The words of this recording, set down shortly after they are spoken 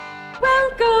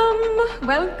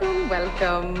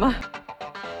welcome.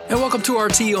 And welcome to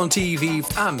RT on TV.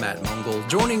 I'm Matt Mongol.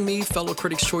 Joining me, fellow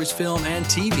Critics' Choice Film and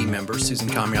TV member Susan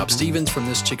Comyop-Stevens from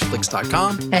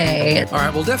ThisChicksFlix.com. Hey. All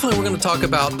right, well, definitely we're going to talk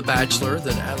about The Bachelor,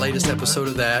 the latest episode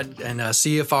of that, and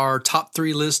see if our top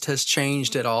 3 list has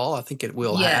changed at all. I think it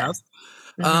will have.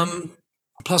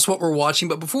 Plus what we're watching.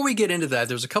 But before we get into that,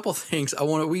 there's a couple of things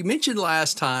we mentioned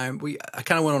last time. I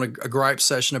kind of went on a gripe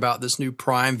session about this new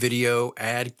Prime Video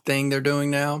ad thing they're doing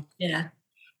now. Yeah.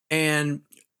 And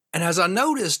as I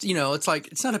noticed, it's like,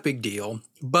 it's not a big deal,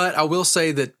 but I will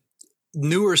say that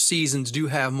newer seasons do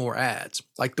have more ads.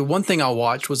 Like the one thing I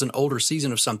watched was an older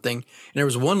season of something, and there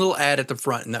was one little ad at the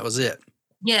front, and that was it.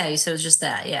 Yeah, you said it was just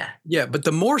that, yeah. Yeah, but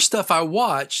the more stuff I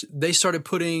watched, they started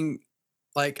putting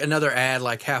like another ad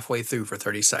like halfway through for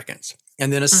 30 seconds,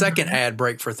 and then a second ad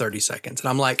break for 30 seconds. And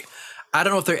I'm like, I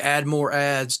don't know if they add more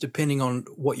ads depending on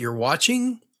what you're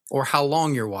watching or how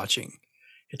long you're watching.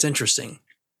 It's interesting.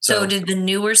 So did the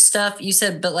newer stuff, you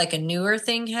said, but like a newer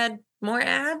thing had more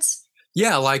ads?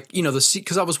 Yeah, like,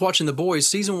 because I was watching The Boys,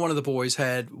 season 1 of The Boys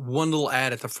had one little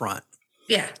ad at the front.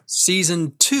 Yeah.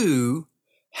 Season 2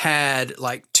 had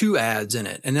like 2 ads in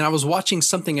it. And then I was watching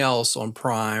something else on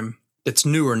Prime that's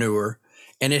newer,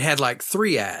 and it had like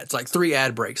 3 ads, like 3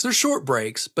 ad breaks. They're short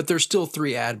breaks, but there's still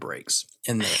 3 ad breaks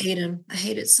in there. I hate them. I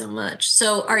hate it so much.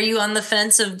 So are you on the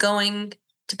fence of going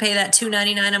to pay that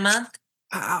 $2.99 a month?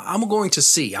 I'm going to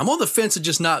see. I'm on the fence of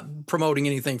just not promoting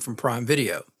anything from Prime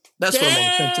Video. That's what I'm on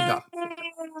the fence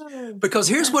about. Because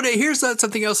here's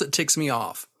something else that ticks me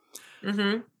off.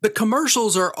 Mm-hmm. The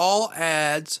commercials are all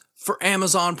ads for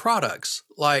Amazon products,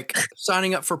 like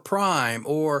signing up for Prime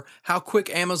or how quick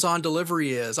Amazon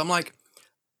delivery is. I'm like,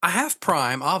 I have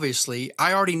Prime, obviously.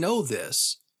 I already know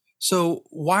this. So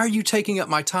why are you taking up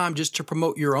my time just to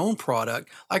promote your own product?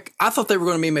 Like, I thought they were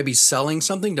going to be maybe selling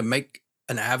something to make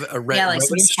like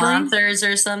some sponsors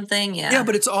or something. Yeah,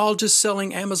 but it's all just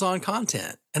selling Amazon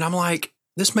content. And I'm like,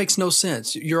 this makes no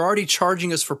sense. You're already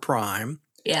charging us for Prime.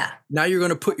 Yeah. Now you're going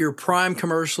to put your Prime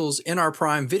commercials in our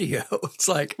Prime Video. It's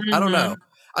like, I don't know.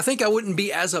 I think I wouldn't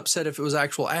be as upset if it was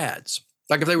actual ads.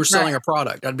 Like if they were selling a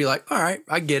product, I'd be like, all right,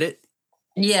 I get it.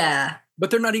 Yeah. But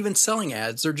they're not even selling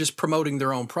ads. They're just promoting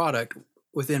their own product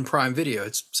within Prime Video.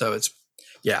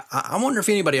 I wonder if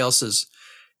anybody else is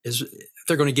if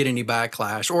they're going to get any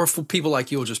backlash, or if people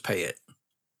like you will just pay it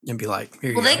and be like,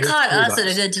 here you go. Well, they caught us at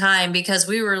a good time because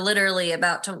we were literally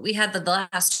we had the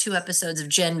last 2 episodes of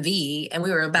Gen V, and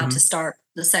we were about to start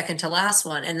the second to last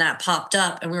one, and that popped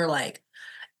up, and we were like,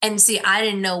 and see, I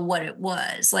didn't know what it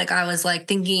was. Like, I was like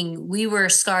thinking we were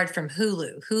scarred from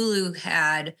Hulu. Hulu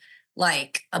had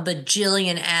like a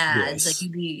bajillion ads.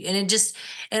 Yes.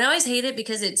 And I always hate it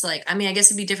because it's like, I mean, I guess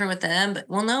it'd be different with them, but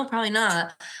well, no, probably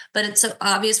not. But it's so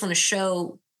obvious when a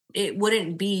show, it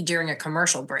wouldn't be during a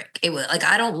commercial break. It would, like,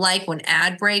 I don't like when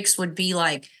ad breaks would be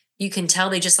like, you can tell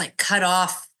they just like cut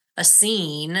off a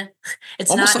scene.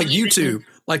 It's almost not like even, YouTube,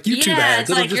 ads.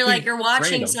 It's like you're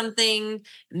watching something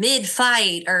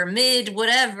mid-fight or mid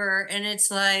whatever, and it's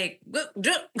like,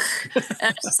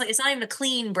 it's just like, it's not even a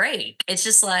clean break. It's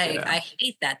just like, I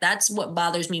hate that. That's what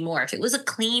bothers me more. If it was a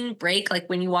clean break, like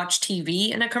when you watch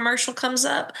TV and a commercial comes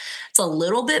up, it's a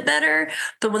little bit better.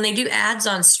 But when they do ads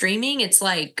on streaming, it's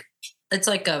like a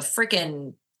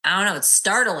freaking, I don't know, it's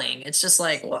startling. It's just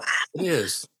like, wow. It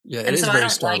is. Yeah, it is very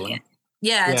startling. Like it.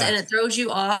 Yeah, and it throws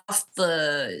you off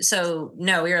so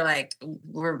no, we were like,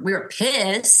 we were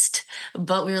pissed,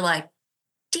 but we were like,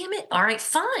 damn it, all right,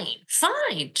 fine.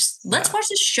 Just let's watch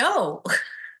this show.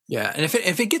 Yeah, and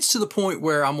if it gets to the point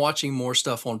where I'm watching more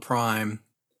stuff on Prime,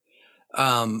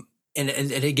 and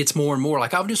it gets more and more,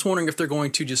 like I'm just wondering if they're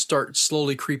going to just start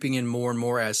slowly creeping in more and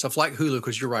more ads, stuff like Hulu,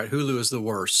 because you're right, Hulu is the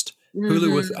worst.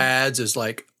 Hulu with ads is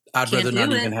like, I'd rather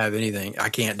not even have anything. I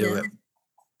can't do it.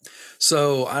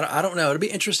 So I don't know. It'll be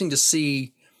interesting to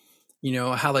see,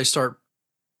 how they start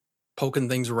poking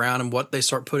things around and what they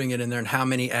start putting it in there and how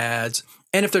many ads.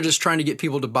 And if they're just trying to get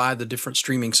people to buy the different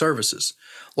streaming services.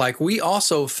 Like we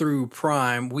also, through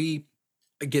Prime, we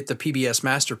get the PBS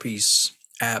Masterpiece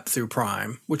app through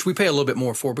Prime, which we pay a little bit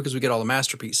more for because we get all the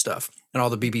Masterpiece stuff and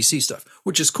all the BBC stuff,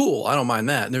 which is cool. I don't mind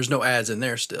that. And there's no ads in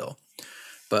there still.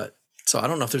 But so I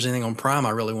don't know if there's anything on Prime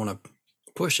I really want to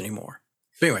push anymore.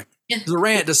 But anyway. The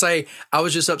rant to say I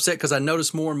was just upset because I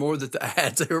noticed more and more that the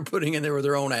ads they were putting in there were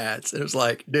their own ads. And it was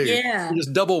like, dude, you're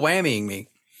just double whammying me.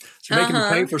 So you're making me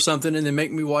pay for something and then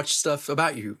make me watch stuff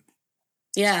about you.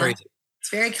 Yeah. It's crazy. It's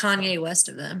very Kanye West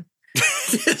of them.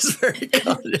 It's very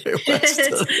Kanye West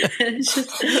of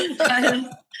them.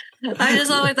 I just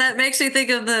always, that makes me think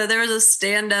of there was a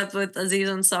stand-up with Aziz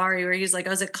Ansari where he's like, I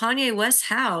was at Kanye West's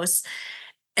house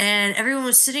and everyone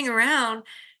was sitting around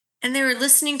and they were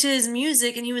listening to his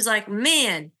music, and he was like,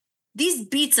 man, these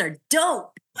beats are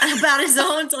dope. About his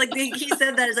own, so like he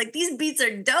said that, it's like, these beats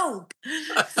are dope.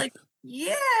 It's like,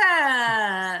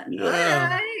 yeah. All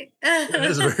right. That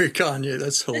is very Kanye.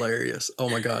 That's hilarious. Oh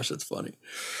my gosh, that's funny.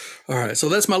 All right, so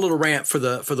that's my little rant for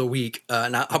the week,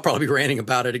 and I'll probably be ranting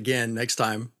about it again next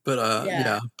time. But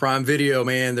yeah, Prime Video,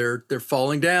 man, they're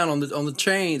falling down on the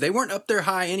chain. They weren't up there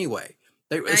high anyway.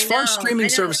 As far as streaming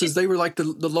services, they were like the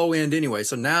low end anyway.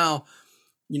 So now,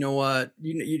 you know what?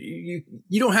 You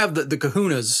don't have the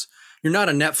kahunas. You're not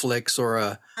a Netflix or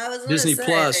a Disney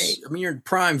Plus. I mean, you're in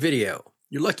Prime Video.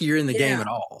 You're lucky you're in the game at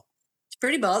all. It's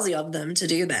pretty ballsy of them to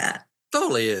do that.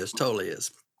 Totally is.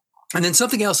 And then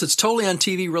something else that's totally on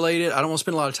TV related. I don't want to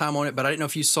spend a lot of time on it, but I didn't know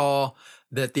if you saw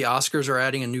that the Oscars are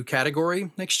adding a new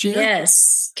category next year.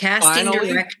 Yes. Casting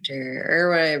director or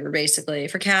whatever, basically,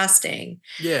 for casting.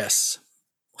 Yes.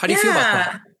 How do you feel about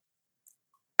that?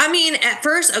 I mean, at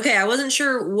first, okay, I wasn't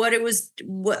sure what it was.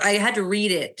 What I had to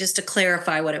read it just to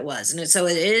clarify what it was. And so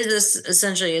it is this,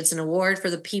 essentially, it's an award for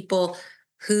the people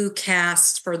who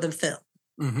cast for the film.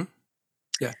 Mm-hmm.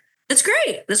 Yeah. That's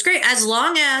great. That's great. As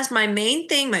long as my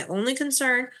only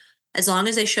concern, as long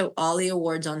as they show all the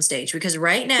awards on stage. Because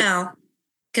right now,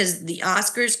 because the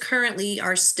Oscars currently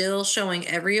are still showing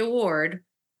every award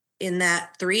in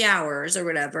that 3 hours or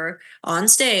whatever on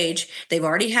stage. They've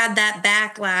already had that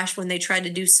backlash when they tried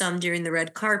to do some during the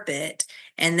red carpet,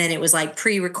 and then it was like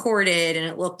pre-recorded and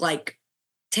it looked like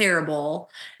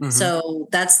terrible. Mm-hmm. So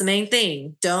that's the main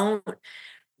thing.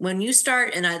 When you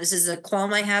start, and this is a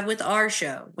qualm I have with our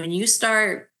show, when you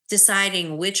start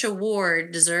deciding which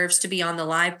award deserves to be on the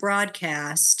live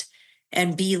broadcast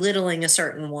and belittling a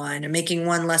certain one and making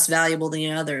one less valuable than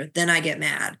the other, then I get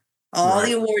mad. All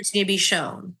the awards need to be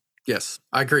shown. Yes,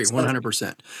 I agree,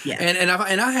 100%. Yeah,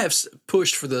 and I have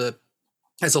pushed for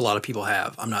as a lot of people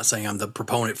have. I'm not saying I'm the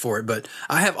proponent for it, but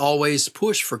I have always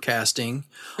pushed for casting,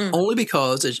 only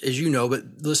because, as you know, but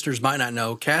listeners might not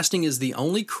know, casting is the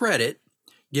only credit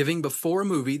giving before a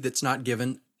movie that's not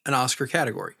given an Oscar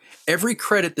category. Every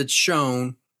credit that's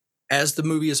shown as the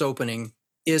movie is opening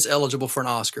is eligible for an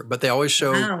Oscar, but they always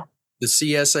show the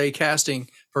CSA casting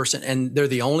person, and they're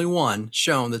the only one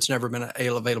shown that's never been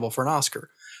available for an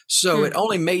Oscar. So it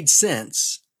only made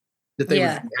sense that they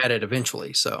would add it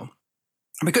eventually. So,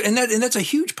 and that's a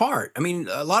huge part. I mean,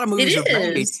 a lot of movies are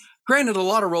made. Granted, a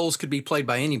lot of roles could be played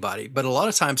by anybody, but a lot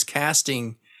of times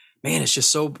casting, man, it's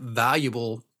just so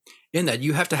valuable in that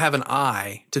you have to have an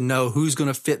eye to know who's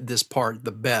going to fit this part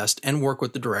the best and work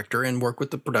with the director and work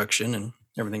with the production and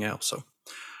everything else. So,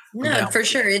 no, for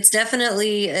sure. It's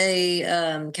definitely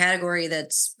a category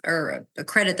or a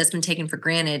credit that's been taken for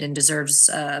granted and deserves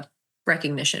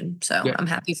recognition. So I'm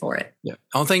happy for it. Yeah.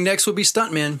 Only thing next would be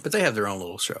stuntmen, but they have their own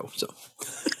little show. So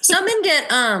stuntmen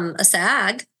get a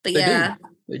SAG, but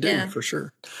they do for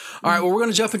sure. All right. Well, we're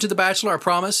going to jump into The Bachelor, I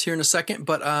promise, here in a second.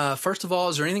 But first of all,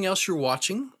 is there anything else you're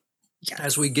watching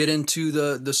as we get into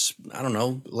the I don't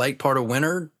know, late part of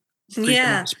winter?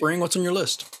 Spring? What's on your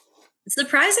list?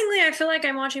 Surprisingly, I feel like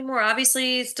I'm watching more.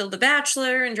 Obviously, still The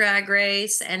Bachelor and Drag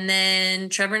Race. And then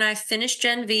Trevor and I finished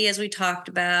Gen V, as we talked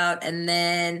about. And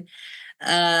then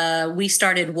we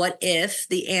started What If,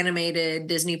 the animated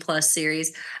Disney Plus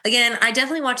series. Again, I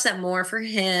definitely watch that more for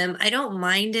him. I don't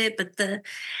mind it, but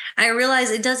I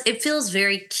realize it feels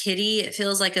very kiddie. It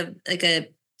feels like a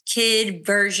kid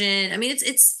version. I mean,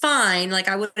 it's fine. Like,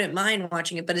 I wouldn't mind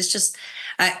watching it, but it's just,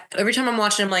 every time I'm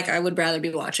watching, I'm like, I would rather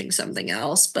be watching something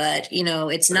else. But,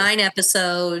 it's 9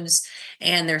 episodes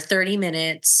and they're 30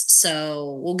 minutes.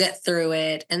 So we'll get through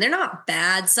it. And they're not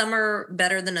bad. Some are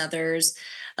better than others.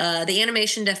 The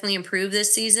animation definitely improved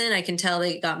this season. I can tell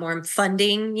they got more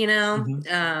funding,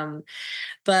 Mm-hmm.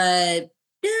 But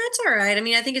yeah, it's all right. I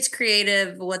mean, I think it's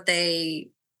creative what they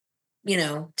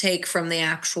take from the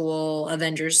actual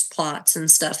Avengers plots and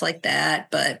stuff like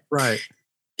that. But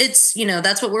it's,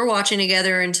 that's what we're watching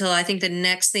together until I think the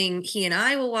next thing he and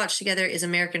I will watch together is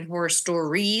American Horror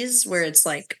Stories, where it's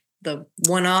like the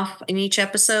one-off in each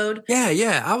episode.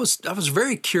 Yeah. I was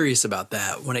very curious about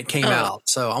that when it came out.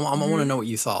 So I want to know what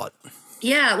you thought.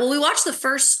 Yeah. Well, we watched the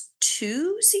first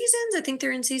 2 seasons. I think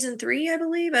they're in season 3, I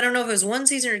believe. I don't know if it was 1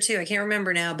 season or 2. I can't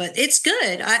remember now, but it's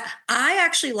good. I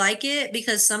actually like it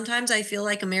because sometimes I feel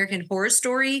like American Horror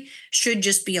Story should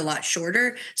just be a lot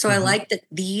shorter. So I like that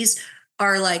these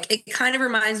are like, it kind of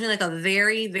reminds me like a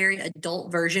very, very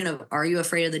adult version of Are You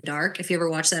Afraid of the Dark? If you ever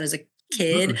watched that as a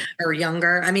kid or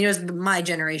younger. I mean, it was my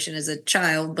generation as a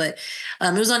child, but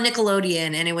it was on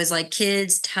Nickelodeon, and it was like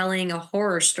kids telling a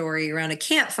horror story around a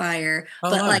campfire.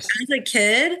 But nice. Like as a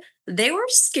kid, they were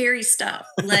scary stuff.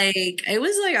 Like, it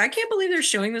was like, I can't believe they're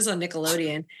showing this on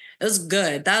Nickelodeon. It was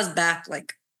good. That was back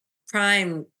like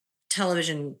prime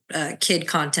television kid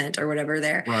content or whatever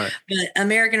there. Right. But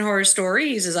American Horror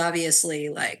Stories is obviously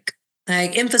like, I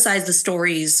emphasize the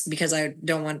stories because I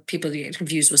don't want people to get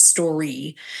confused with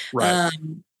story. Right.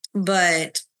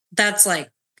 But that's like,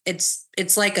 it's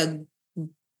like a,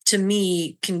 to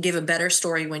me, can give a better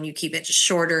story when you keep it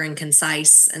shorter and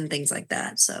concise and things like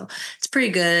that. So it's pretty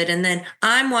good. And then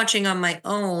I'm watching on my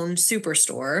own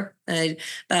Superstore,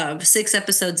 about 6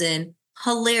 episodes in.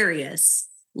 Hilarious.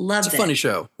 Loved It's a it. funny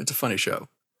show. It's a funny show.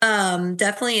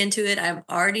 Definitely into it. I'm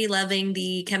already loving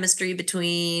the chemistry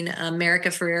between America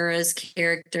Ferrera's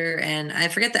character and I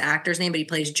forget the actor's name, but he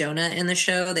plays Jonah in the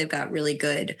show. They've got really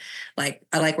good, like,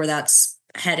 I like where that's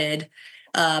headed.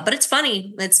 But it's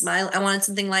funny. I wanted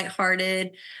something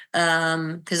lighthearted.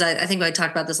 Because I think I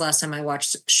talked about this last time I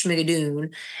watched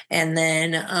Schmigadoon. And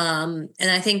then and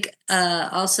I think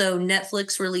also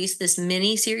Netflix released this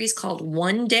mini series called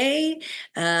One Day.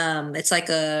 It's like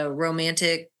a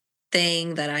romantic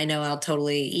thing that I know I'll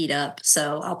totally eat up.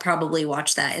 So I'll probably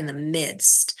watch that in the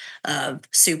midst of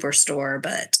Superstore,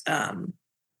 but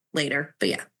later. But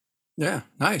yeah. Yeah,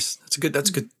 nice. That's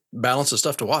a good balance of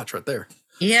stuff to watch right there.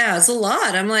 Yeah, it's a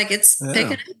lot. I'm like, it's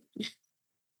picking up.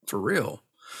 For real.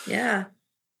 Yeah.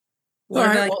 All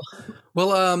right.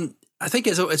 Well, I think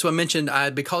as I mentioned,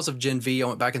 because of Gen V, I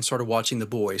went back and started watching The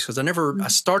Boys because I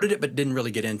started it but didn't really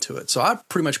get into it. So I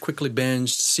pretty much quickly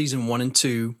binged season 1 and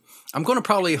 2. I'm going to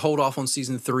probably hold off on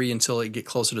season 3 until it get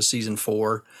closer to season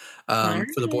 4 for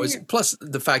The Boys. Plus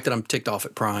the fact that I'm ticked off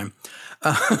at Prime.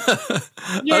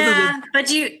 Yeah,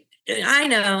 but I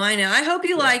know. I hope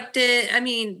you liked it. I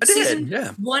mean, season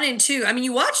 1 and 2. I mean,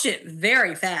 you watched it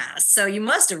very fast, so you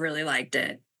must have really liked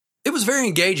it. It was very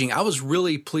engaging. I was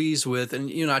really pleased with, and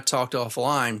you and I talked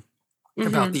offline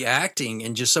about the acting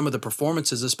and just some of the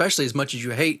performances, especially as much as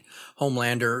you hate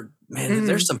Homelander. Man,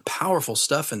 there's some powerful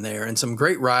stuff in there and some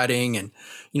great writing, and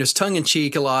it's tongue in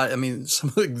cheek a lot. I mean,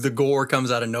 some of the gore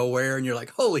comes out of nowhere, and you're like,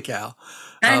 "Holy cow!"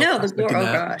 I know the gore. Oh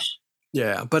gosh.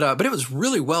 Yeah, but it was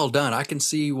really well done. I can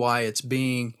see why it's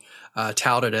being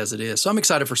touted as it is. So I'm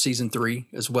excited for season 3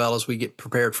 as well as we get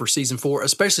prepared for season 4,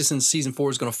 especially since season 4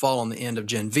 is going to fall on the end of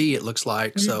Gen V, it looks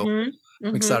like. So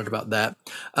I'm excited about that.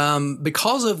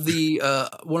 Because of the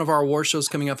one of our award shows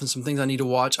coming up and some things I need to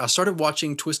watch, I started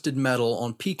watching Twisted Metal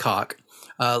on Peacock,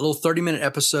 little 30-minute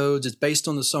episodes. It's based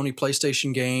on the Sony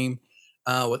PlayStation game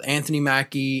with Anthony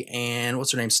Mackie and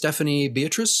what's her name? Stephanie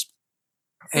Beatrice.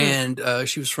 And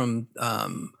she was from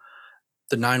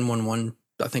the 911,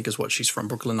 I think is what she's from,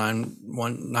 Brooklyn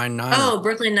 9199. Oh,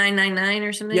 Brooklyn 999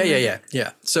 or something?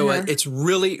 Yeah. So it's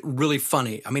really, really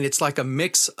funny. I mean, it's like a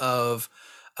mix of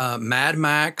Mad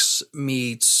Max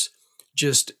meets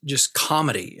just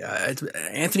comedy.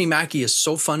 Anthony Mackie is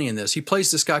so funny in this. He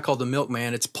plays this guy called the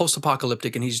Milkman. It's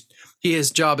post-apocalyptic, and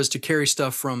his job is to carry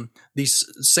stuff from these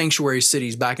sanctuary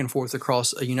cities back and forth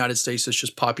across a United States that's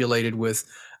just populated with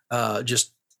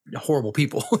just horrible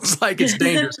people. It's like it's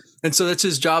dangerous. And so that's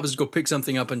his job, is to go pick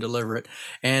something up and deliver it.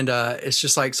 And it's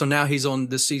just like, so now he's on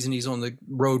the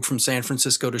road from San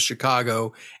Francisco to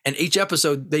Chicago. And each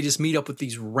episode, they just meet up with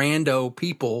these rando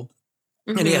people.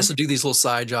 And he has to do these little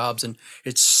side jobs. And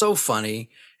it's so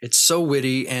funny. It's so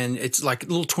witty. And it's like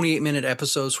little 28 to 30-minute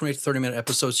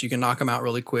episodes. So you can knock them out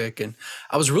really quick. And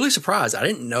I was really surprised. I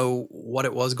didn't know what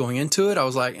it was going into it. I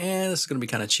was like, this is going to be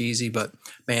kind of cheesy. But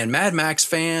man, Mad Max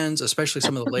fans, especially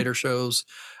some of the later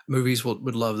movies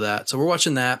would love that. So we're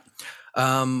watching that.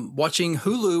 Watching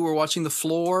Hulu, we're watching The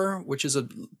Floor, which is a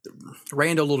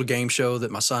random little game show that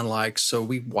my son likes. So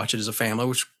we watch it as a family,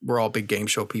 which we're all big game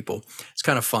show people. It's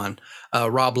kind of fun.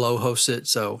 Rob Lowe hosts it.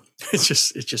 So it's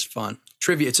just fun.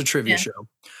 Trivia. It's a trivia show.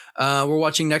 We're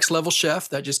watching Next Level Chef.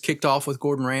 That just kicked off with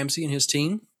Gordon Ramsay and his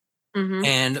team.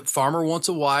 And Farmer Wants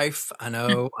a Wife. I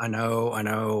know.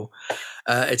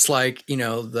 It's like,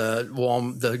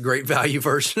 the Great Value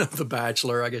version of The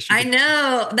Bachelor, I guess. I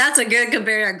know. That's a good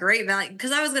comparison. Great Value.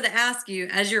 Because I was going to ask you,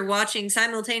 as you're watching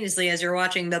simultaneously, as you're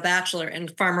watching The Bachelor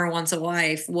and Farmer Wants a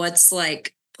Wife, what's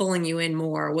like pulling you in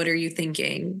more? What are you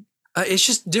thinking? It's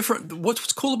just different.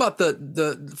 What's cool about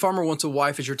the Farmer Wants a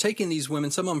Wife is you're taking these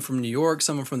women, some of them from New York,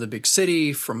 some of them from the big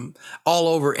city, from all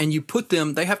over, and you put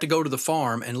them, they have to go to the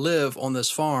farm and live on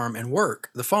this farm and work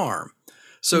the farm.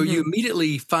 So you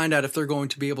immediately find out if they're going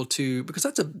to be able to, because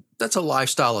that's a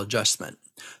lifestyle adjustment.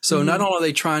 So not only are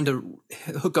they trying to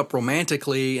hook up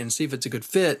romantically and see if it's a good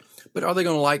fit, but are they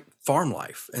going to like farm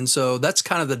life? And so that's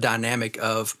kind of the dynamic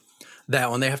of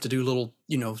that when they have to do little,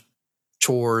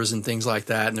 chores and things like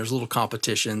that. And there's little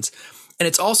competitions. And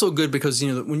it's also good because,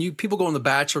 when people go on The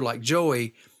Bachelor like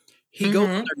Joey, he goes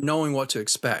in there knowing what to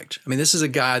expect. I mean, this is a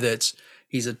guy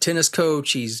he's a tennis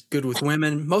coach. He's good with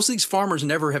women. Most of these farmers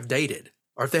never have dated,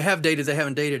 or if they have dated, they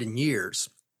haven't dated in years.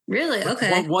 Really?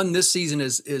 Okay. One this season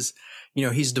is,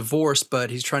 he's divorced, but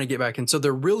he's trying to get back. And so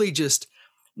they're really just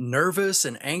nervous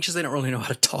and anxious. They don't really know how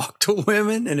to talk to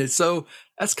women. And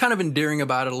that's kind of endearing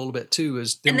about it a little bit too.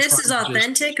 And this is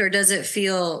authentic, or does it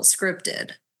feel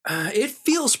scripted? It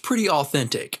feels pretty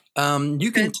authentic.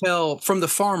 You can tell from the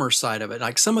farmer side of it,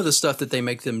 like some of the stuff that they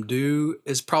make them do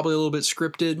is probably a little bit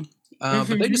scripted, but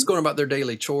they just go about their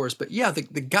daily chores. But yeah,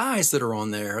 the guys that are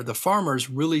on there, the farmers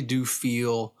really do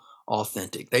feel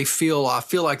authentic. I feel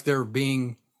like they're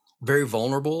being very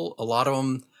vulnerable. A lot of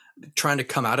them trying to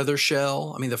come out of their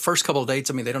shell. I mean, the first couple of dates,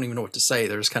 they don't even know what to say.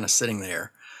 They're just kind of sitting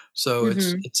there. So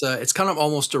it's kind of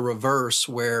almost a reverse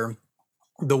where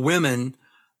the women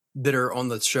that are on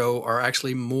the show are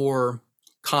actually more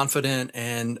confident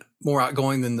and more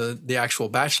outgoing than the actual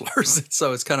bachelors.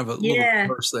 So it's kind of a little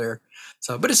reverse there.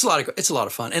 So, but it's a lot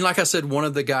of fun. And like I said, one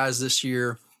of the guys this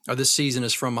season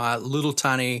is from my little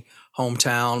tiny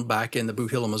hometown back in the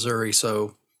Boot Hill, Missouri.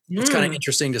 So it's kind of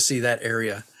interesting to see that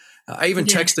area. I even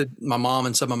texted my mom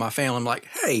and some of my family. I'm like,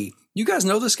 hey, you guys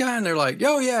know this guy? And they're like,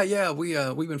 oh yeah.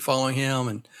 We've been following him.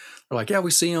 And they're like, yeah,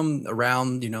 we see him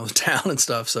around, the town and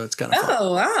stuff. So it's kind of fun.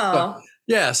 Oh, wow. But,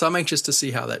 yeah. So I'm anxious to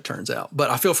see how that turns out. But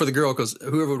I feel for the girl because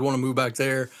whoever would want to move back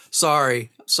there,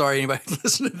 sorry, anybody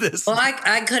listen to this. Well,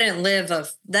 I couldn't live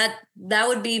that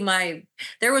would be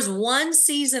there was one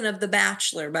season of The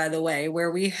Bachelor, by the way,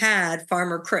 where we had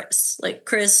Farmer Chris, like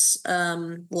Chris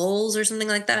Lowell or something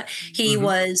like that. He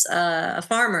was a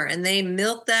farmer, and they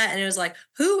milked that, and it was like,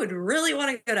 who would really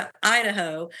want to go to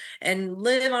Idaho and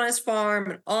live on his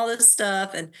farm and all this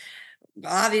stuff? And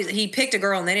obviously he picked a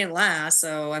girl and they didn't last.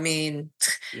 So,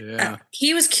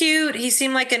 he was cute. He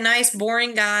seemed like a nice,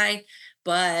 boring guy,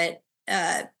 but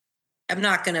I'm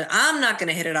not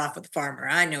gonna hit it off with the farmer.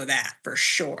 I know that for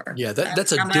sure. Yeah,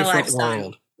 that's a different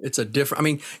world. It's a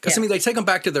different. Because they take them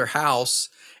back to their house,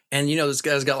 and this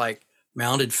guy's got like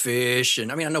mounted fish, and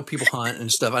I know people hunt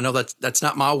and stuff. I know that's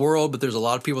not my world, but there's a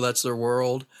lot of people that's their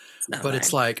world. But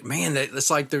it's like, man, it's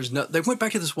like they went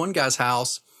back to this one guy's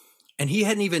house, and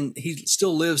he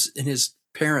still lives in his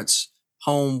parents'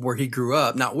 home where he grew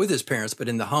up, not with his parents, but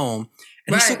in the home.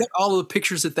 And he still got all of the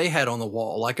pictures that they had on the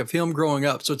wall, like of him growing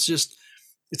up. So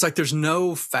it's like there's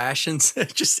no fashions.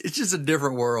 It's just a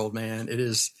different world, man. It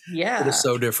is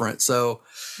so different. So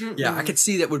I could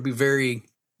see that would be very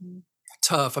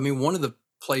tough. One of the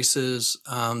places,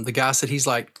 the guy said he's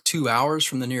like 2 hours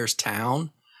from the nearest town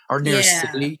or nearest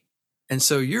city. And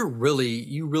so you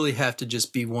really have to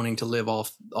just be wanting to live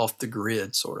off the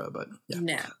grid, sort of. But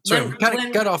so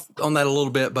got off on that a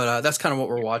little bit, but that's kind of what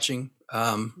we're watching,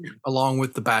 along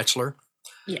with The Bachelor.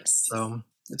 Yes. So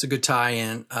it's a good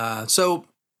tie-in. So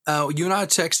you and I are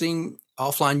texting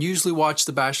offline. Usually watch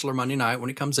The Bachelor Monday night when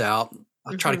it comes out.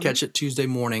 I try to catch it Tuesday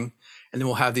morning, and then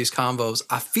we'll have these convos.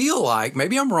 I feel like,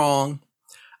 maybe I'm wrong,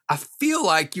 I feel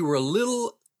like you were a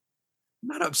little,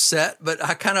 not upset, but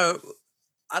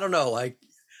I don't know, like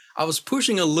I was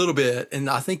pushing a little bit, and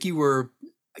I think you were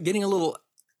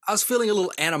I was feeling a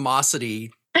little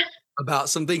animosity about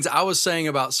some things I was saying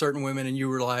about certain women, and you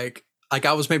were like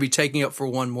I was maybe taking up for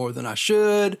one more than I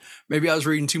should. Maybe I was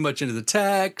reading too much into the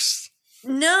text.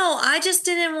 No, I just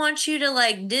didn't want you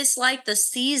to dislike the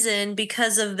season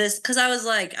because of this. Because I was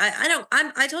like,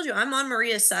 I told you I'm on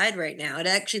Maria's side right now. And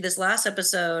actually, this last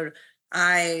episode,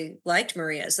 I liked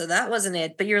Maria, so that wasn't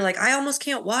it. But you're like, I almost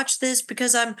can't watch this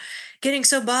because I'm getting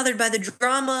so bothered by the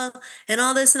drama and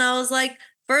all this. And I was like,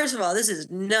 first of all, this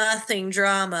is nothing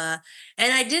drama.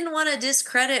 And I didn't want to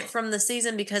discredit from the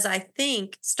season because I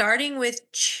think starting with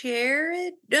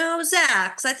Zach's,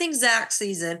 I think Zach's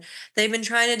season, they've been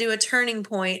trying to do a turning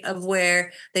point of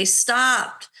where they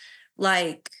stopped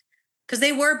because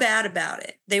they were bad about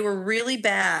it. They were really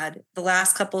bad the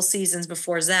last couple of seasons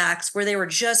before Zach's, where they were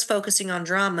just focusing on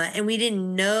drama, and we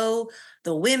didn't know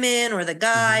the women or the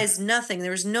guys, nothing. There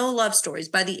was no love stories.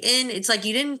 By the end, it's like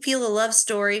you didn't feel a love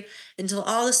story until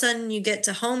all of a sudden you get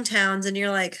to hometowns and you're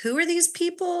like, who are these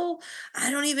people? I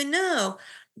don't even know.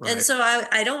 Right. And so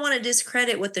I don't want to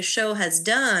discredit what the show has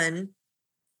done,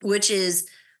 which is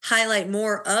highlight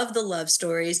more of the love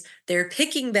stories. They're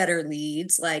picking better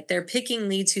leads. They're picking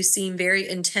leads who seem very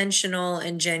intentional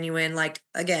and genuine.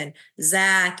 Again,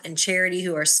 Zach and Charity,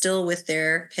 who are still with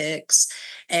their picks.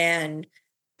 And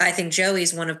I think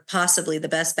Joey's one of possibly the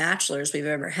best bachelors we've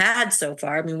ever had so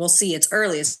far. We'll see. It's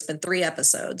early. It's been 3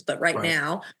 episodes, but right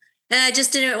now. And I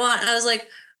just didn't want, I was like,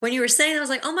 when you were saying that, I was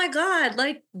like, oh my God,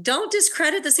 like, don't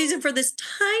discredit the season for this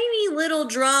tiny little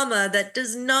drama that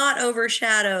does not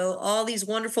overshadow all these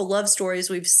wonderful love stories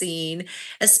we've seen,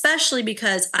 especially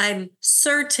because I'm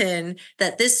certain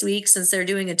that this week, since they're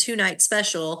doing a 2-night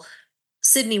special,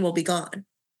 Sydney will be gone.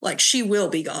 Like, she will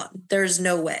be gone. There's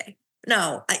no way.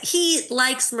 No, he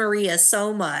likes Maria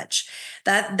so much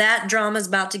that that drama is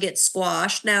about to get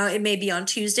squashed. Now, it may be on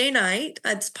Tuesday night.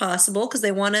 It's possible because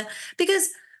they want to, because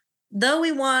though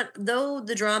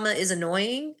the drama is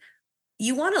annoying,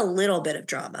 you want a little bit of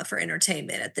drama for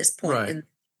entertainment at this point Right. in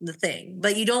the thing,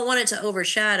 but you don't want it to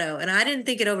overshadow. And I didn't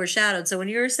think it overshadowed. So when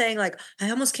you were saying like, I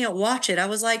almost can't watch it, I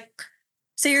was like,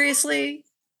 seriously?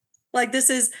 Like, this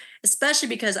is, especially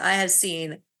because I've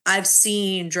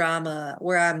seen drama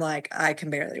where I'm like, I can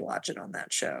barely watch it on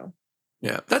that show.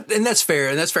 Yeah, and that's fair,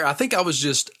 and that's fair. I think I was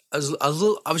just I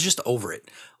was just over it.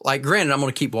 Like, granted, I'm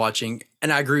going to keep watching,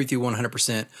 and I agree with you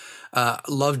 100%.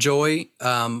 Love Joy.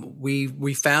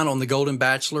 We found on the Golden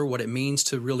Bachelor what it means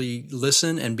to really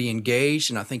listen and be engaged,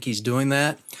 and I think he's doing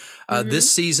that.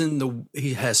 This season,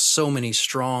 he has so many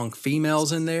strong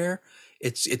females in there.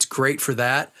 It's great for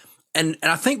that, and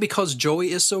I think because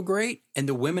Joey is so great and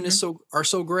the women are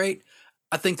so great,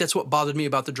 I think that's what bothered me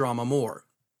about the drama more.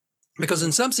 Because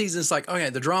in some seasons, it's like, oh yeah,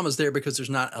 the drama's there because there's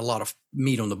not a lot of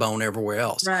meat on the bone everywhere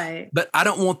else. Right. But I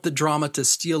don't want the drama to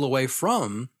steal away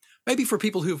from, maybe for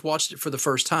people who've watched it for the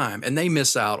first time and they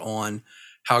miss out on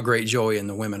how great Joey and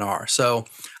the women are. So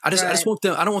I just want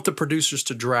them, I don't want the producers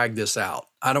to drag this out.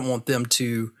 I don't want them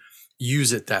to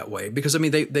use it that way because I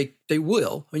mean, they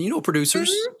will. I mean, producers,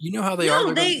 you know how they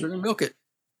are. They're going to milk it.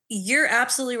 You're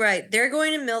absolutely right. They're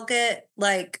going to milk it.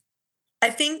 Like, I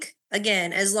think,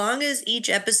 again, as long as each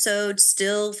episode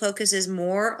still focuses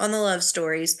more on the love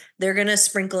stories, they're going to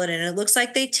sprinkle it in. It looks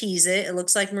like they tease it. It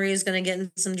looks like Maria's going to get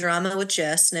in some drama with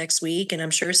Jess next week, and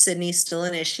I'm sure Sydney's still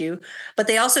an issue. But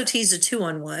they also teased a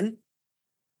 2-on-1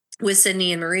 with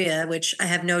Sydney and Maria, which I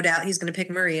have no doubt he's going to pick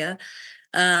Maria.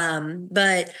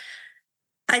 But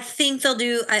I think they'll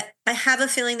do, I have a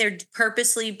feeling they're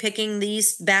purposely picking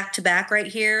these back to back right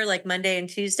here, like Monday and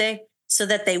Tuesday, so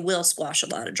that they will squash a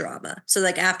lot of drama. So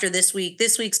like after this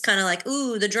week's kind of like,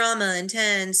 ooh, the drama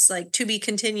intense, like to be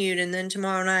continued. And then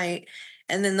tomorrow night,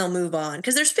 and then they'll move on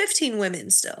because there's 15 women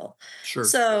still. Sure.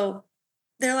 So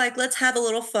they're like, let's have a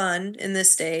little fun in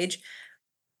this stage.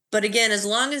 But again, as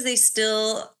long as they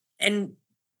still, and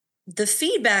the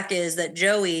feedback is that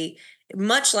Joey,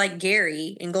 much like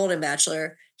Gary in Golden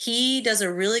Bachelor, he does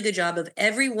a really good job of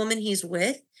every woman he's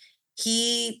with.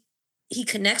 He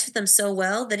connects with them so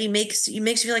well that he makes you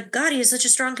feel like, God, he has such a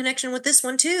strong connection with this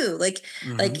one too. Like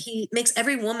he makes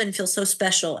every woman feel so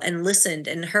special and listened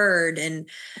and heard. And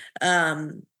I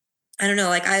don't know,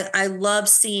 like I love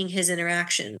seeing his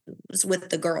interactions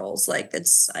with the girls. Like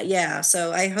it's yeah.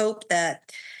 So I hope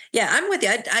that, yeah, I'm with you.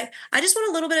 I just want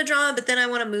a little bit of drama, but then I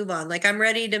want to move on. Like I'm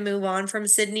ready to move on from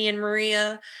Sydney and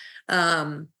Maria.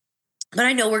 But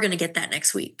I know we're going to get that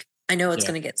next week. I know it's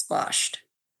going to get squashed.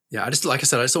 Yeah, like I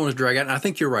said, I just don't want to drag out. And I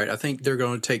think you're right. I think they're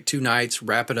going to take 2 nights,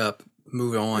 wrap it up,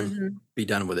 move on, be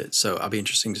done with it. So I'll be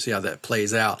interesting to see how that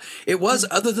plays out. It was,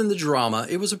 other than the drama,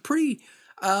 it was a pretty.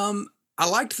 I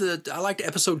liked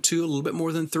episode 2 a little bit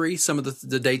more than 3. Some of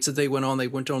the dates that they went on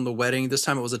the wedding. This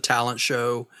time it was a talent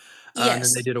show. And then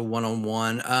they did a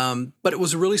one-on-one. But it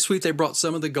was really sweet. They brought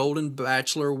some of the Golden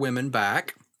Bachelor women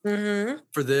back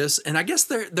for this. And I guess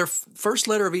their first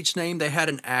letter of each name, they had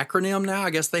an acronym now.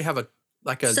 I guess they have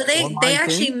so they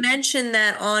actually mentioned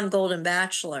that on Golden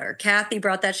Bachelor. Kathy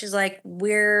brought that. She's like,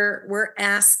 we're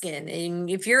asking. And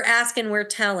if you're asking, we're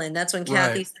telling. That's when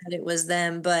Kathy said it was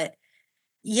them. But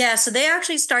yeah, so they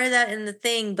actually started that in the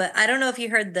thing, but I don't know if you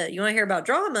heard you want to hear about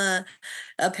drama.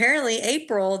 Apparently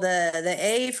April, the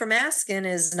A from Askin,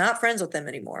 is not friends with them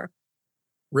anymore.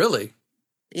 Really?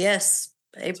 Yes.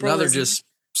 April. So now they're just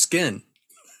skin.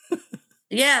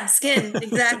 Yeah, skin.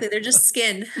 Exactly. They're just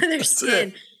skin. They're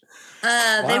skin.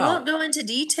 They won't go into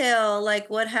detail like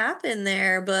what happened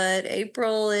there, but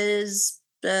April is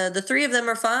the 3 of them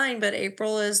are fine, but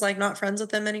April is like not friends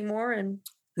with them anymore. And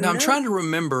now I'm trying to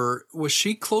remember, was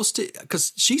she close to,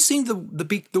 because she seemed to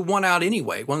be the one out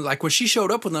anyway. When she showed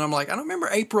up with them, I'm like, I don't remember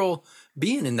April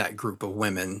being in that group of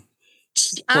women.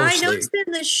 I noticed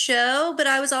in the show, but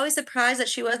I was always surprised that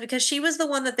she was, because she was the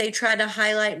one that they tried to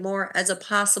highlight more as a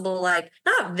possible, like,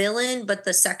 not villain, but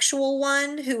the sexual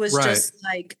one who was just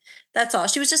like, that's all.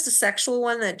 She was just a sexual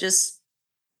one that just,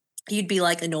 you'd be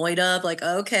like annoyed of, like,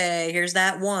 okay, here's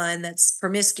that one that's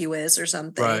promiscuous or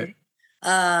something. Right.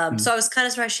 So I was kind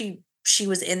of surprised she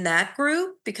was in that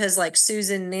group, because like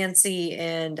Susan, Nancy,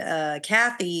 and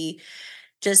Kathy,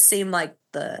 just seem like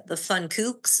the fun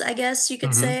kooks, I guess you could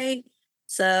Mm-hmm. say.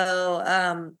 So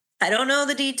I don't know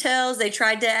the details. They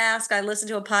tried to ask. I listened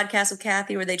to a podcast with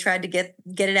Kathy where they tried to get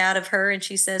it out of her, and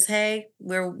she says, "Hey,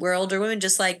 we're older women.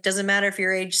 Just like doesn't matter if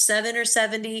you're age 7 or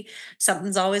 70,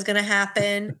 something's always going to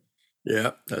happen.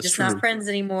 Yeah, We're that's just not true. friends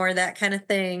anymore." That kind of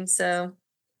thing. So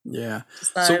Yeah.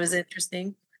 just thought it So was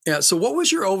interesting. yeah. So what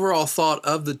was your overall thought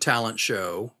of the talent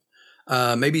show?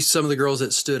 Maybe some of the girls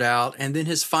that stood out, and then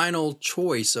his final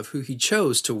choice of who he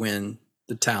chose to win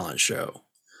the talent show.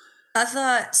 I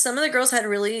thought some of the girls had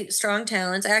really strong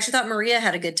talents. I actually thought Maria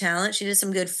had a good talent. She did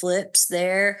some good flips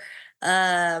there.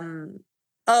 Um,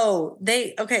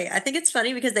 okay. I think it's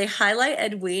funny because they highlight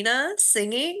Edwina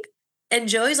singing, and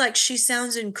Joey's like, she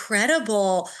sounds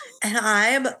incredible. And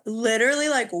I'm literally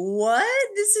like, what?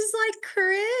 This is like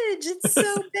cringe. It's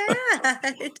so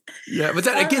bad. Yeah, but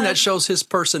that again, that Um, shows his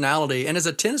personality. And as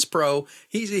a tennis pro,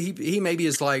 he maybe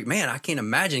is like, man, I can't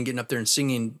imagine getting up there and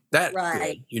singing that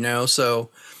right. good, you know. So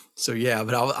yeah,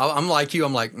 but I'm like you.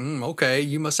 I'm like, okay,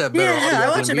 you must have better Yeah, I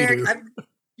audio watch than we do.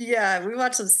 Yeah, we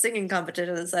watched some singing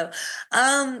competitions. So,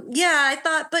 yeah, I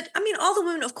thought, but I mean, all the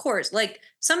women, of course, like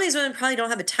some of these women probably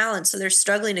don't have a talent, so they're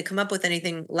struggling to come up with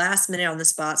anything last minute on the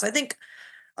spot. So I think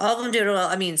all of them did well.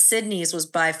 I mean, Sydney's was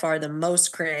by far the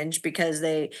most cringe because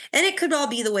and it could all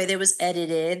be the way that it was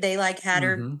edited. They like had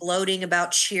her Hmm. gloating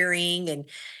about cheering and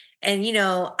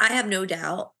I have no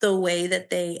doubt the way that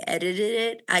they edited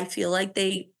it, I feel like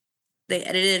they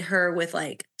edited her with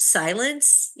like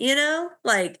silence,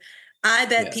 Like I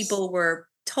bet Yes, people were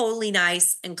totally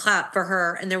nice and clapped for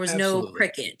her and there was no absolutely.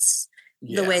 crickets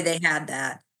the way Yeah. they had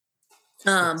that.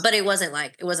 Yes. But it wasn't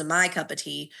my cup of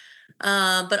tea.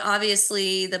 But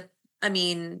obviously I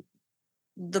mean,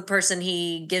 the person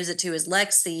he gives it to is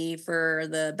Lexi for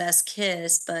the best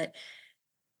kiss, but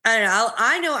I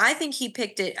don't know. I think he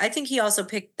picked it. I think he also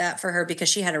picked that for her because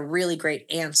she had a really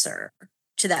great answer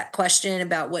to that question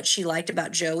about what she liked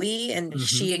about Joey, and Hmm.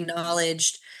 she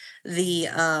acknowledged the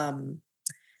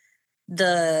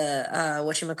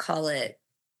what you call it,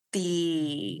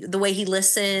 the way he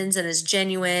listens and is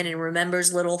genuine and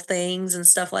remembers little things and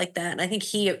stuff like that. And I think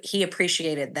he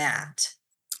appreciated that.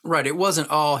 Right. It wasn't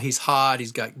all he's hot.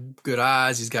 He's got good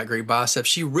eyes. He's got great biceps.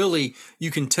 She really,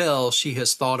 you can tell she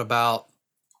has thought about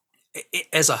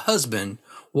as a husband,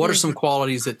 what are some Mhm.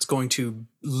 qualities that's going to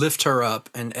lift her up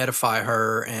and edify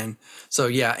her? And so,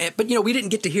 yeah, but we didn't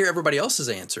get to hear everybody else's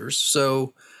answers.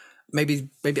 So maybe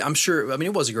I'm sure, I mean,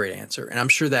 it was a great answer. And I'm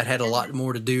sure that had a lot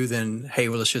more to do than, hey,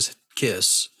 well, let's just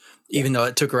kiss, Yeah. even though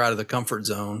it took her out of the comfort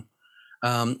zone.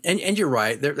 And you're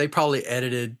right. They probably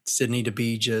edited Sydney to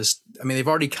be just, I mean, they've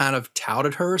already kind of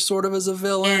touted her sort of as a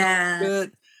villain a Yeah, little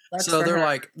bit. that's So for they're her.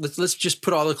 like, let's just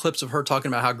put all the clips of her talking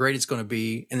about how great it's going to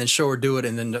be, and then show her do it,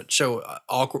 and then show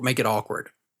awkward, make it awkward.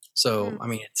 So Mm. I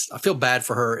mean, I feel bad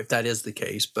for her if that is the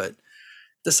case, but at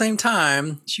the same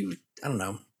time, I don't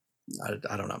know,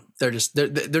 I don't know.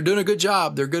 They're doing a good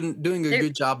job. They're doing a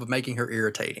good job of making her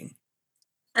irritating.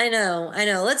 I know, I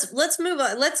know. Let's move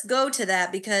on. Let's go to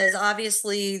that because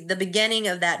obviously the beginning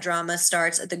of that drama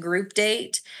starts at the group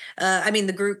date. I mean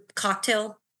the group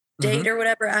cocktail date Hmm. or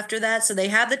whatever after that. So they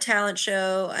have the talent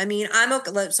show. I mean, I'm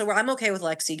okay. So I'm okay with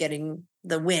Lexi getting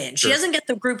the win. She Sure. doesn't get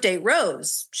the group date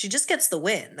rose. She just gets the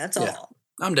win. That's Yeah, all.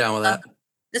 I'm down with that.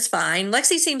 It's fine.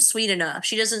 Lexi seems sweet enough.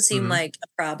 She doesn't seem Hmm. like a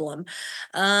problem.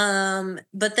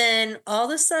 But then all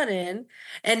of a sudden,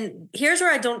 and here's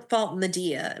where I don't fault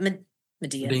Dina.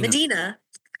 Medina.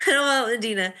 I don't fault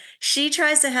Medina. She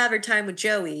tries to have her time with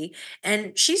Joey,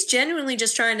 and she's genuinely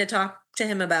just trying to talk to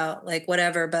him about like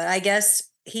whatever. But I guess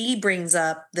he brings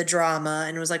up the drama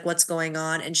and was like, "What's going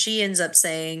on?" And she ends up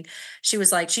saying, she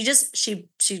was like, she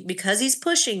because he's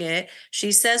pushing it.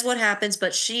 She says what happens,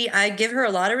 but I give her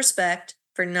a lot of respect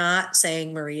for not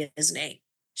saying Maria's name.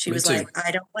 She Me was too. like,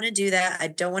 I don't want to do that. I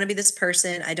don't want to be this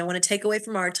person. I don't want to take away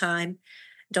from our time.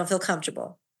 Don't feel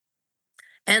comfortable.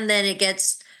 And then it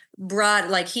gets brought,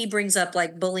 like, he brings up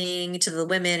like bullying to the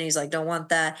women. And he's like, don't want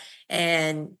that.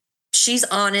 And she's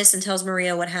honest and tells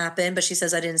Maria what happened, but she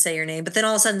says, I didn't say your name. But then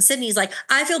all of a sudden, Sydney's like,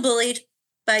 I feel bullied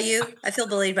by you. I feel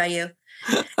bullied by you.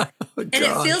 Oh And it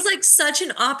gosh. feels like such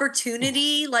an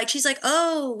opportunity. Like she's like,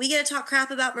 oh, we get to talk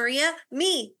crap about Maria?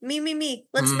 Me.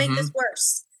 Let's make this Hmm.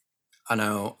 worse. I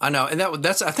know, and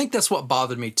that's I think that's what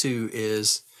bothered me too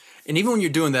is, and even when you're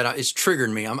doing that, it's triggered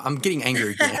me. I'm getting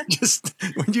angry again. Just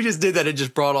when you just did that, it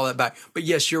just brought all that back. But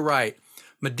yes, you're right.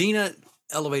 Medina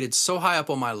elevated so high up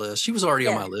on my list. She was already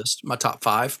on Yeah. my list, my top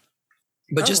five.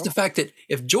 But just the Oh, fact that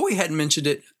if Joey hadn't mentioned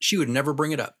it, she would never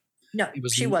bring it up. no,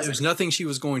 she It was wasn't. nothing she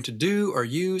was going to do or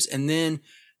use. And then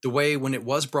the way when it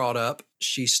was brought up,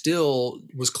 she still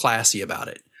was classy about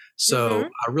it. So Mm-hmm.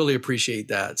 I really appreciate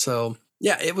that. So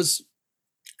yeah, it was,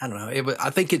 I don't know. It was, I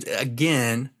think it,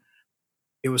 again,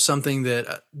 it was something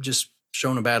that just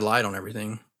shone a bad light on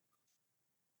everything.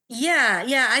 Yeah,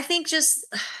 yeah. I think just,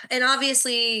 and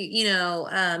obviously,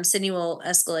 Sydney will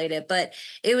escalate it, but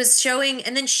it was showing,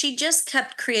 and then she just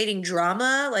kept creating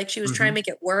drama. Like she was trying to Hmm. make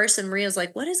it worse, and Maria's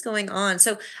like, "What is going on?"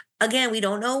 So again, we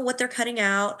don't know what they're cutting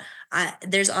out.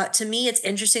 To me, it's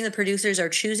interesting. The producers are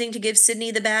choosing to give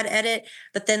Sydney the bad edit,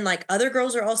 but then like other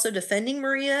girls are also defending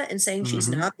Maria and saying she's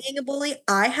Hmm. not being a bully.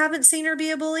 I haven't seen her be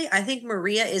a bully. I think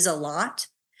Maria is a lot.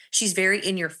 She's very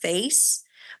in your face,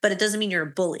 but it doesn't mean you're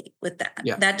a bully with that.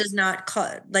 Yeah, That does not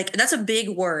cut, like that's a big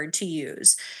word to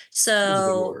use. it is a big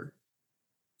So word.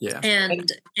 Yeah.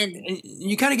 And, and and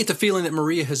you kind of get the feeling that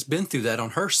Maria has been through that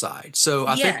on her side. So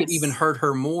I think it even yes. hurt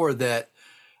her more that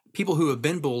people who have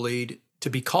been bullied, to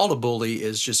be called a bully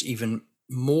is just even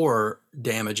more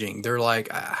damaging. They're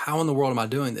like, how in the world am I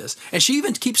doing this? And she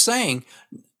even keeps saying,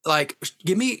 like,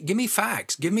 give me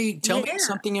facts, tell me Yeah.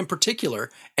 something in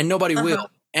particular, and nobody Uh-huh.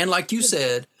 will. And like you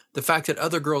said, the fact that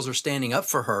other girls are standing up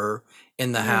for her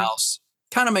in the Mhm. house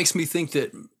kind of makes me think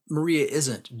that Maria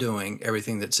isn't doing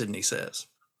everything that Sydney says.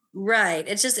 Right.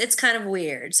 It's kind of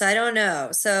weird. So I don't know.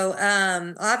 So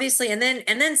obviously, and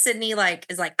then Sydney like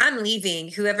is like, I'm leaving,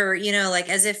 whoever, like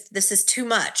as if this is too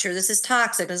much or this is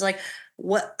toxic. It's like,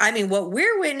 what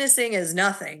we're witnessing is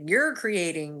nothing. You're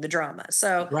creating the drama.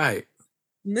 So Right.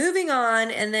 moving on,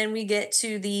 and then we get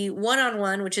to the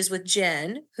one-on-one, which is with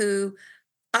Jen, who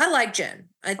I like Jen.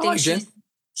 I I think like she's Jen.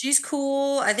 she's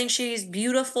cool. I think she's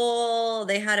beautiful.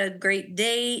 They had a great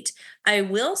date. I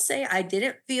will say I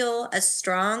didn't feel as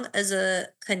strong as a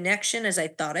connection as I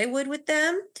thought I would with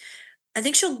them. I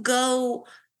think she'll go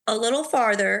a little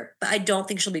farther, but I don't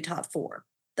think she'll be top 4.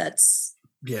 That's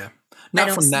Yeah. I Not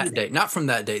don't from see that that. date. Not from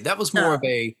that date. That was more of No.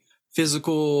 a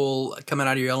physical coming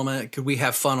out of your element. Could we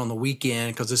have fun on the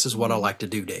weekend? Because this is what I Mhm. like to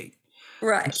do date.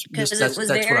 Right. Just Because it was that's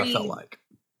what I felt very. like.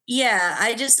 Yeah,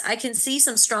 I can see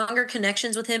some stronger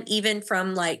connections with him even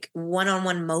from like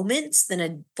one-on-one moments than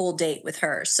a full date with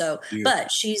her. So, Beautiful.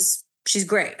 but she's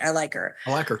great. I like her.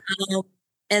 I like her. Um,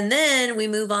 and then we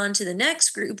move on to the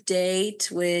next group date,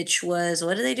 which was,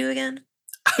 what did they do again?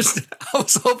 I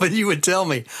was hoping you would tell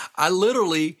me. I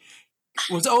literally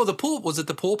was. Oh, the pool. Was it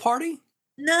the pool party?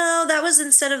 No, that was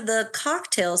instead of the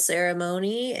cocktail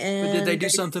ceremony, But did they and do they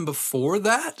something before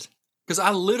that? Because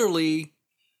I literally,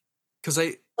 because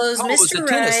they. was Oh, it was the Mr.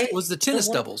 tennis. It Right. was the tennis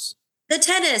doubles. The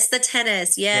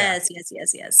tennis. Yeah. Yes, yes,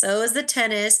 yes, yes. So it was the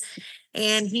tennis.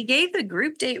 And he gave the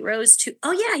group date rose to,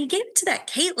 oh yeah, he gave it to that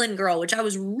Caitlin girl, which I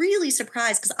was really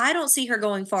surprised because I don't see her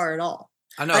going far at all.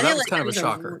 I know I that feel was like kind that of a was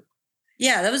shocker.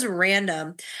 yeah, that was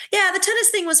random. Yeah, the tennis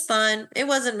thing was fun. It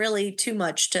wasn't really too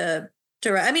much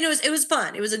I mean, it was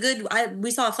fun. It was a good. We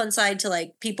saw a fun side to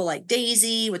like people like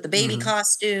Daisy with the baby Hmm.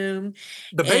 costume,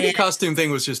 The baby and costume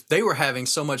thing was just, they were having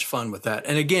so much fun with that.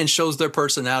 And again, shows their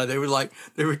personality. They were like,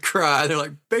 they would cry. They're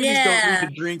like, babies don't need to yeah,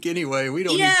 drink anyway. We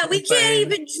don't need yeah, we can't champagne.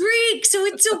 even drink, so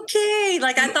it's okay.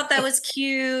 Like I thought that was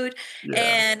cute. Yeah.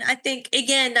 And I think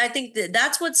that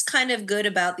that's what's kind of good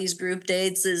about these group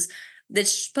dates is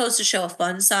that's supposed to show a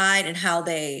fun side and how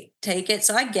they take it.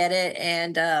 So I get it.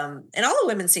 And all the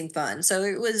women seem fun. So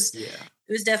Yeah. it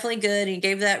was definitely good. He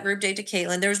gave that group date to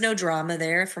Caitlin. There was no drama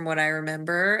there from what I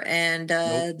remember. And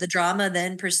Nope. the drama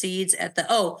then proceeds at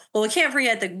we can't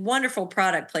forget the wonderful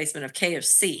product placement of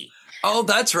KFC. Oh,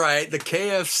 that's right. The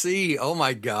KFC. Oh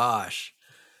my gosh.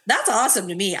 That's awesome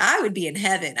to me. I would be in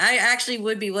heaven. I actually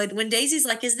would be. When Daisy's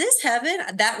like, "Is this heaven?"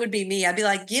 That would be me. I'd be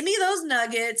like, "Give me those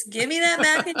nuggets. Give me that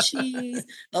mac and cheese,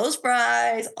 those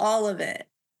fries, all of it.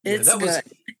 Yeah, It's that good." was,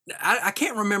 I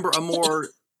can't remember a more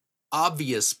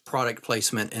obvious product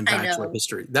placement in I Bachelor know.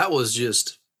 history. That was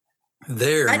just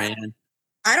there, I man.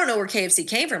 I don't know where KFC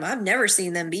came from. I've never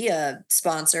seen them be a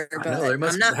sponsor, I know they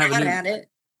but I'm not mad at it.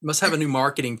 must have a new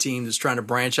marketing team that's trying to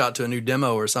branch out to a new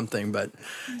demo or something. But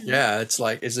Mhm. yeah, it's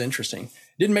like, it's interesting.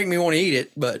 Didn't make me want to eat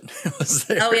it, but it was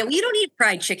Oh there. yeah, well, you don't eat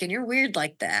fried chicken. You're weird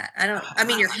like that. I don't. I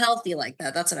mean, you're healthy like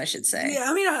that. That's what I should say. Yeah,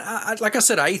 I mean, like I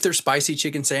said, I eat their spicy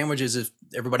chicken sandwiches if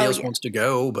everybody Oh else yeah. wants to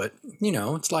go. But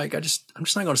it's like I'm just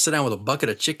not going to sit down with a bucket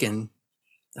of chicken.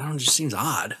 That don't just seems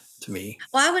odd to me.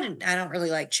 Well, I wouldn't. I don't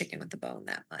really like chicken with the bone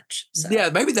that much. Yeah,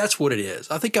 So maybe that's what it is.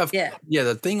 I think yeah. yeah,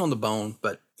 the thing on the bone.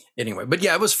 But anyway, but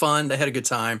yeah, it was fun. They had a good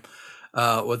time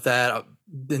with that.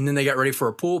 And then they got ready for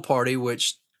a pool party,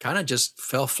 which kind of just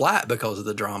fell flat because of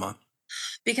the drama.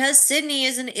 Because Sydney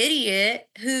is an idiot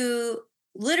who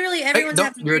Literally, everyone's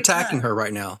having you're attacking her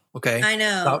right now. Okay. I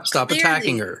know. Stop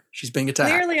attacking her. She's being attacked.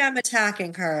 Clearly, I'm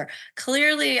attacking her.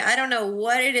 Clearly, I don't know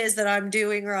what it is that I'm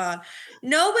doing wrong.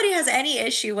 Nobody has any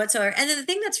issue whatsoever. And then the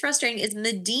thing that's frustrating is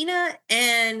Medina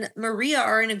and Maria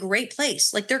are in a great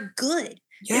place. Like, they're good.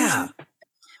 Yeah.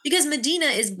 Because Medina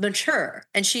is mature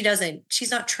and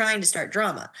she's not trying to start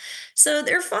drama. So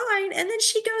they're fine. And then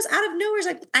she goes out of nowhere,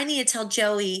 like, I need to tell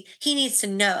Joey, he needs to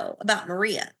know about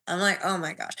Maria. I'm like, oh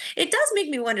my gosh. It does make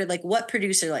me wonder, like, what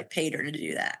producer like paid her to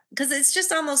do that? Because it's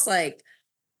just almost like,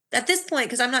 at this point,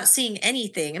 because I'm not seeing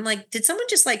anything, I'm like, did someone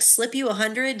just like slip you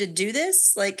 100 to do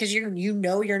this? Like, because you're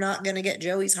not going to get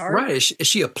Joey's heart, right? Is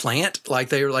she a plant? Like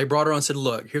they brought her on and said,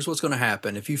 "Look, here's what's going to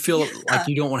happen. If you feel like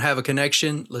you don't want to have a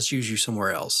connection, let's use you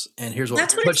somewhere else." And here's what.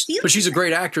 That's what it feels but she's a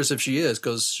great actress if she is,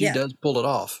 because she does pull it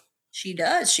off. She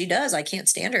does. I can't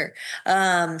stand her.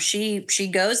 She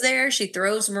goes there. She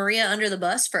throws Maria under the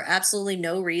bus for absolutely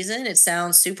no reason. It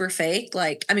sounds super fake.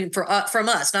 Like, I mean, from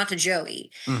us, not to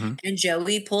Joey. Mm-hmm. And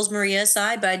Joey pulls Maria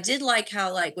aside. But I did like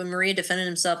how, like, when Maria defended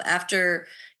himself after,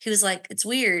 he was like, it's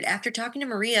weird. After talking to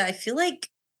Maria, I feel like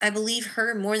I believe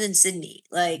her more than Sydney.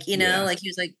 Like, you know, like he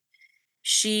was like,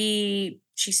 she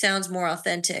sounds more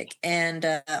authentic. And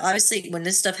obviously, when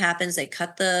this stuff happens, they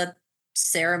cut the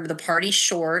party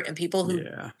short, and people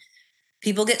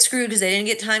get screwed because they didn't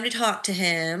get time to talk to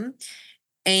him.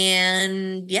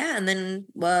 And and then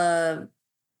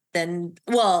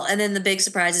the big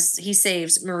surprise is he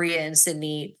saves Maria and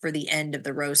Sydney for the end of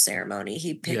the rose ceremony.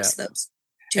 He picks those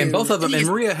two. And both of them, and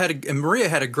Maria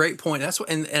had a great point. That's what,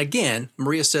 and again,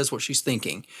 Maria says what she's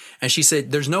thinking, and she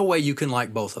said, "There's no way you can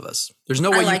like both of us. There's no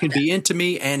way you can be into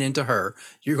me and into her.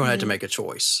 You're going to have to make a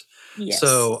choice." Yes.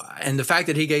 So, and the fact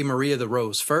that he gave Maria the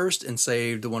rose first and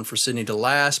saved the one for Sydney to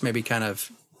last, maybe kind of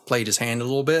played his hand a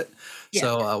little bit. Yeah.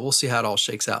 So we'll see how it all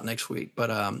shakes out next week.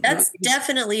 But that's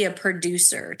definitely a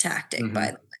producer tactic, by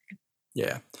the way.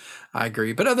 Yeah, I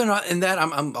agree. But other than that,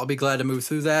 I'll be glad to move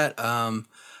through that.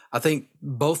 I think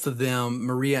both of them,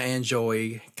 Maria and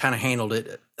Joey, kind of handled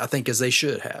it, I think, as they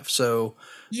should have. So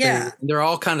they're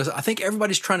all kind of, I think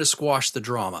everybody's trying to squash the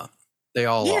drama. They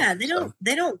all are.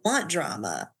 They don't want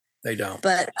drama. They don't.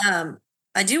 But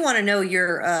I do want to know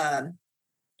your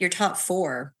top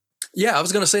 4. Yeah, I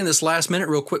was going to say in this last minute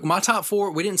real quick, my top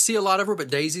 4, we didn't see a lot of her, but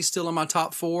Daisy's still in my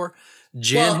top 4.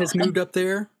 Jen has moved up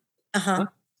there. I was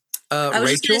Rachel.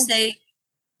 just going to say,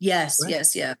 yes.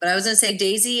 But I was going to say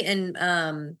Daisy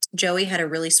and Joey had a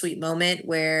really sweet moment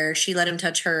where she let him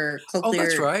touch her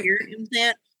cochlear ear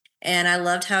implant. And I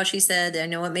loved how she said, I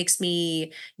know what makes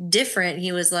me different.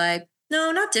 He was like,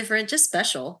 no, not different, just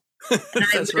special. And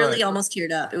I really almost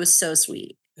teared up. It was so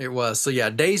sweet. It was. So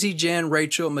yeah, Daisy, Jen,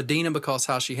 Rachel, Medina, because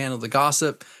how she handled the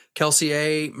gossip, Kelsey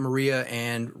A, Maria,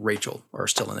 and Rachel are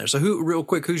still in there. So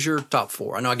who's your top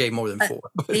 4? I know I gave more than 4.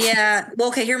 Well,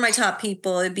 okay, here are my top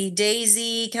people. It'd be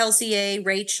Daisy, Kelsey A,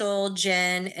 Rachel,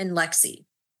 Jen, and Lexi.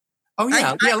 Oh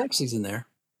yeah, Lexi's in there.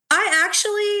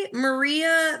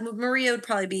 Maria would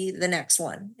probably be the next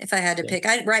one if I had to pick.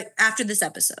 Right after this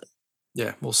episode.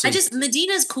 Yeah, we'll see.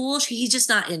 Medina's cool. He's just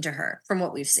not into her from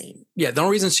what we've seen. Yeah, the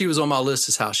only reason she was on my list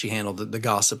is how she handled the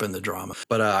gossip and the drama.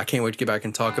 But I can't wait to get back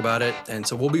and talk about it. And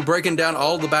so we'll be breaking down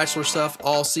all the Bachelor stuff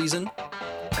all season,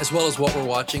 as well as what we're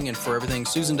watching. And for everything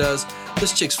Susan does,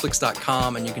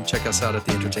 thischicksflix.com, and you can check us out at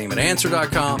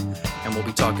theentertainmentanswer.com. And we'll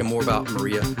be talking more about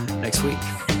Maria next week.